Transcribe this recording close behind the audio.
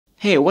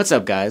Hey, what's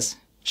up guys?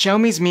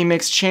 Xiaomi's Mi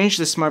Mix changed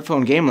the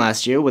smartphone game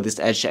last year with its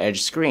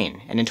edge-to-edge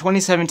screen, and in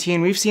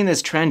 2017 we've seen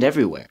this trend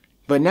everywhere.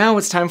 But now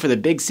it's time for the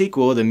big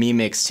sequel, the Mi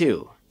Mix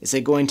 2. Is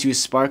it going to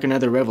spark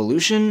another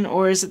revolution,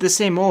 or is it the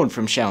same old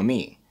from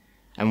Xiaomi?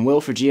 I'm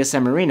Will for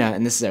GSM Arena,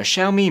 and this is our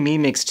Xiaomi Mi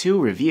Mix 2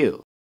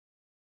 review.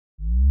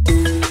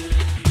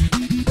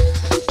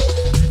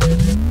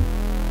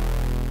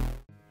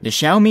 The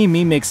Xiaomi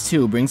Mi Mix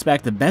 2 brings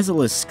back the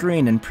bezel-less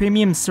screen and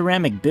premium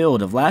ceramic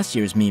build of last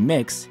year's Mi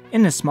Mix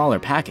in a smaller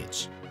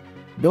package.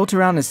 Built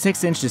around a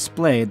 6-inch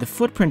display, the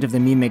footprint of the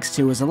Mi Mix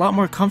 2 is a lot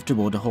more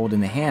comfortable to hold in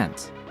the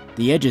hand.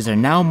 The edges are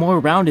now more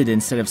rounded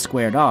instead of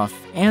squared off,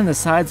 and the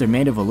sides are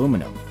made of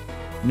aluminum.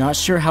 Not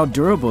sure how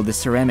durable the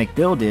ceramic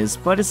build is,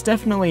 but it's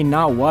definitely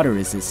not water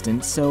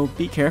resistant, so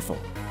be careful.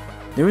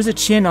 There is a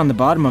chin on the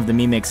bottom of the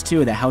Mi Mix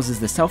 2 that houses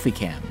the selfie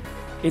cam.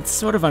 It's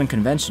sort of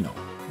unconventional,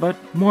 but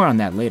more on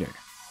that later.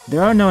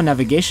 There are no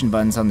navigation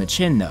buttons on the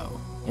chin though.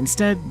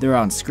 Instead, they're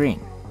on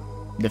screen.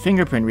 The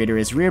fingerprint reader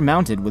is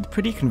rear-mounted with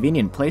pretty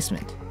convenient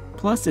placement,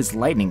 plus it's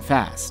lightning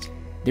fast.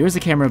 There is a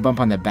camera bump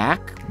on the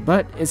back,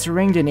 but it's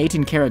ringed in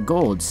 18-karat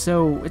gold,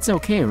 so it's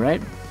okay,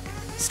 right?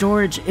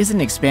 Storage isn't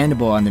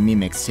expandable on the Mi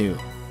Mix 2,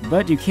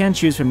 but you can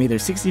choose from either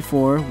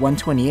 64,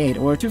 128,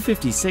 or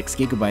 256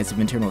 GB of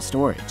internal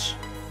storage.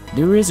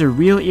 There is a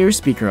real ear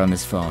speaker on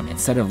this phone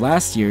instead of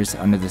last year's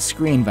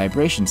under-the-screen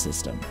vibration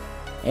system.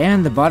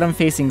 And the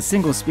bottom-facing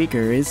single speaker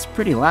is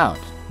pretty loud,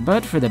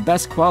 but for the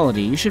best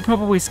quality, you should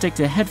probably stick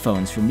to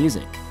headphones for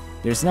music.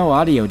 There's no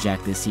audio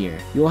jack this year.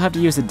 You'll have to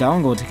use a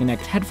dongle to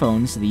connect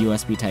headphones to the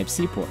USB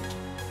Type-C port.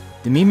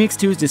 The Mi Mix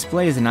 2's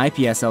display is an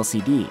IPS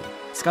LCD.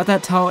 It's got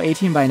that tall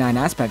 18:9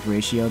 aspect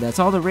ratio that's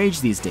all the rage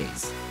these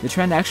days. The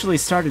trend actually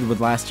started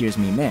with last year's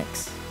Mi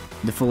Mix.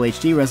 The Full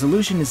HD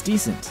resolution is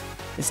decent.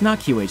 It's not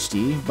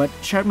QHD, but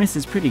sharpness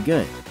is pretty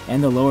good,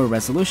 and the lower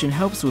resolution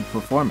helps with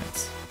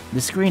performance. The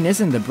screen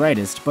isn't the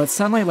brightest, but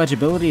sunlight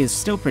legibility is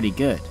still pretty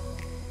good.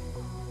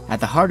 At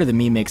the heart of the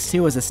Mi Mix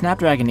 2 is a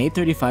Snapdragon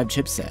 835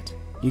 chipset.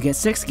 You get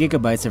 6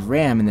 GB of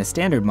RAM in the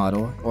standard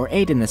model, or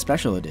 8 in the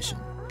special edition.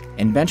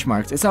 In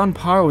benchmarks, it's on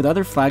par with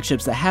other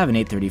flagships that have an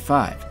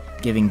 835,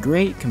 giving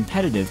great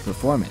competitive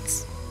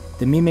performance.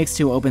 The Mi Mix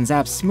 2 opens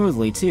apps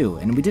smoothly too,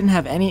 and we didn't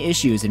have any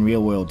issues in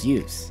real-world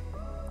use.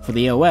 For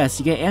the OS,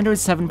 you get Android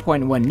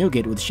 7.1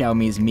 Nougat with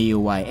Xiaomi's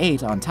MIUI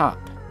 8 on top.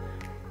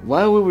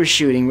 While we were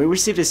shooting, we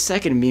received a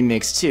second Mi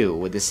Mix 2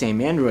 with the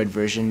same Android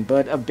version,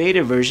 but a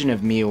beta version of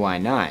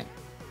MIUI 9.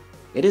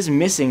 It is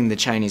missing the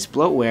Chinese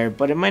bloatware,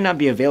 but it might not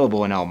be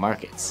available in all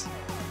markets.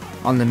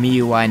 On the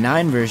MIUI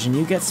 9 version,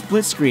 you get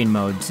split screen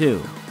mode too.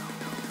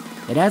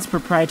 It adds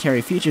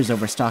proprietary features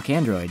over stock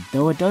Android,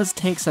 though it does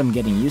take some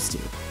getting used to.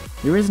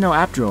 There is no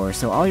app drawer,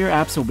 so all your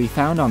apps will be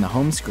found on the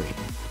home screen.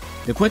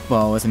 The Quick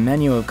Ball is a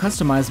menu of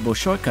customizable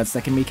shortcuts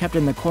that can be kept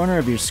in the corner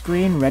of your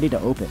screen ready to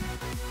open.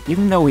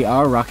 Even though we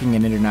are rocking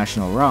an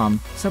international ROM,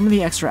 some of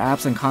the extra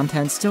apps and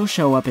content still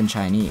show up in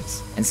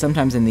Chinese, and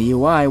sometimes in the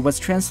UI, what's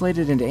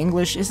translated into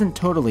English isn't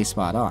totally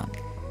spot on.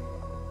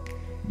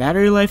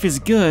 Battery life is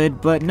good,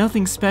 but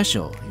nothing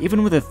special.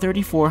 Even with a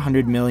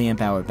 3400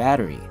 mAh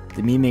battery,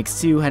 the Mi Mix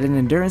 2 had an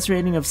endurance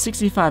rating of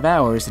 65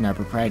 hours in our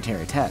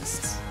proprietary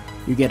tests.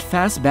 You get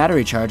fast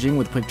battery charging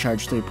with Quick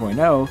Charge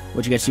 3.0,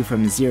 which gets you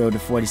from 0 to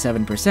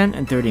 47%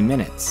 in 30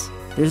 minutes.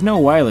 There's no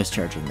wireless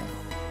charging though.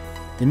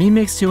 The Mi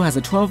Mix 2 has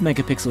a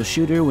 12-megapixel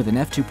shooter with an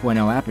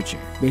f2.0 aperture,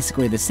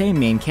 basically the same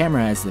main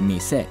camera as the Mi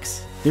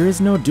 6. There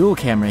is no dual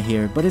camera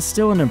here, but it's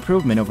still an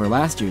improvement over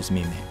last year's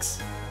Mi Mix.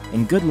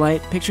 In good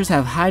light, pictures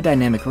have high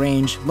dynamic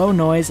range, low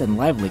noise, and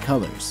lively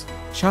colors.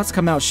 Shots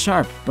come out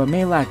sharp, but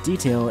may lack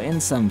detail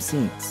in some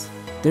scenes.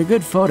 They're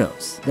good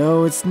photos,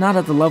 though it's not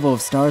at the level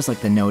of stars like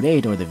the Note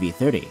 8 or the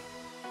V30.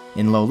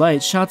 In low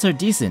light, shots are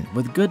decent,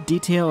 with good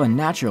detail and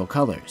natural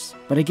colors,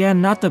 but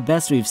again, not the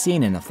best we've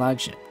seen in a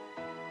flagship.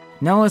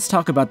 Now let's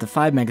talk about the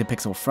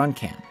 5-megapixel front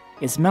cam.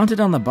 It's mounted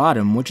on the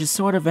bottom, which is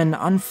sort of an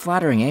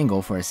unflattering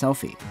angle for a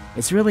selfie.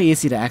 It's really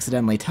easy to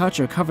accidentally touch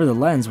or cover the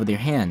lens with your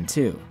hand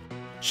too.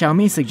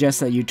 Xiaomi suggests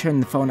that you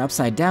turn the phone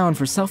upside down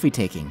for selfie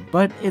taking,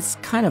 but it's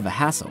kind of a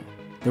hassle.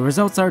 The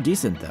results are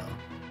decent though.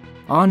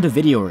 On to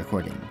video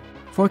recording.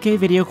 4K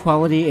video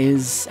quality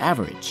is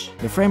average.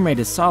 The frame rate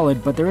is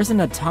solid, but there isn't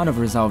a ton of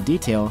resolved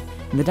detail,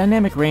 and the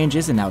dynamic range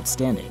isn't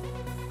outstanding.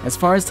 As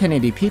far as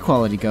 1080p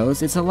quality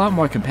goes, it's a lot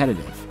more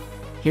competitive.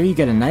 Here you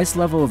get a nice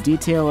level of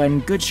detail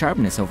and good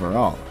sharpness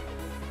overall.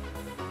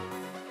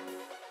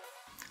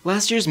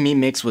 Last year's Mi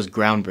Mix was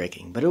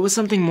groundbreaking, but it was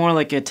something more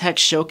like a tech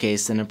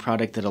showcase than a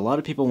product that a lot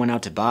of people went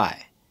out to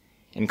buy.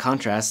 In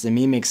contrast, the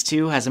Mi Mix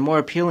 2 has a more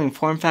appealing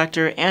form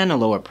factor and a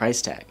lower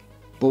price tag.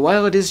 But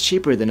while it is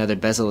cheaper than other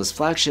bezel-less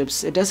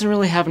flagships, it doesn't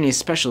really have any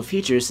special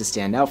features to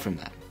stand out from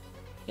them.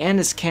 And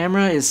its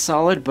camera is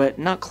solid but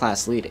not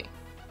class-leading.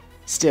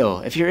 Still,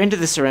 if you're into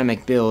the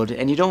ceramic build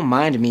and you don't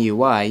mind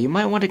MIUI, you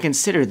might want to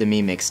consider the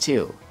Mi Mix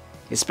 2,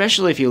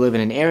 especially if you live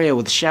in an area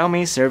with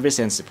Xiaomi service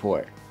and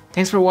support.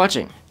 Thanks for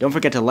watching. Don't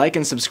forget to like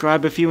and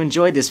subscribe if you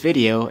enjoyed this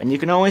video, and you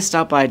can always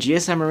stop by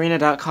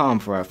gsmarena.com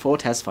for our full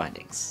test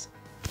findings.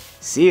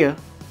 See ya!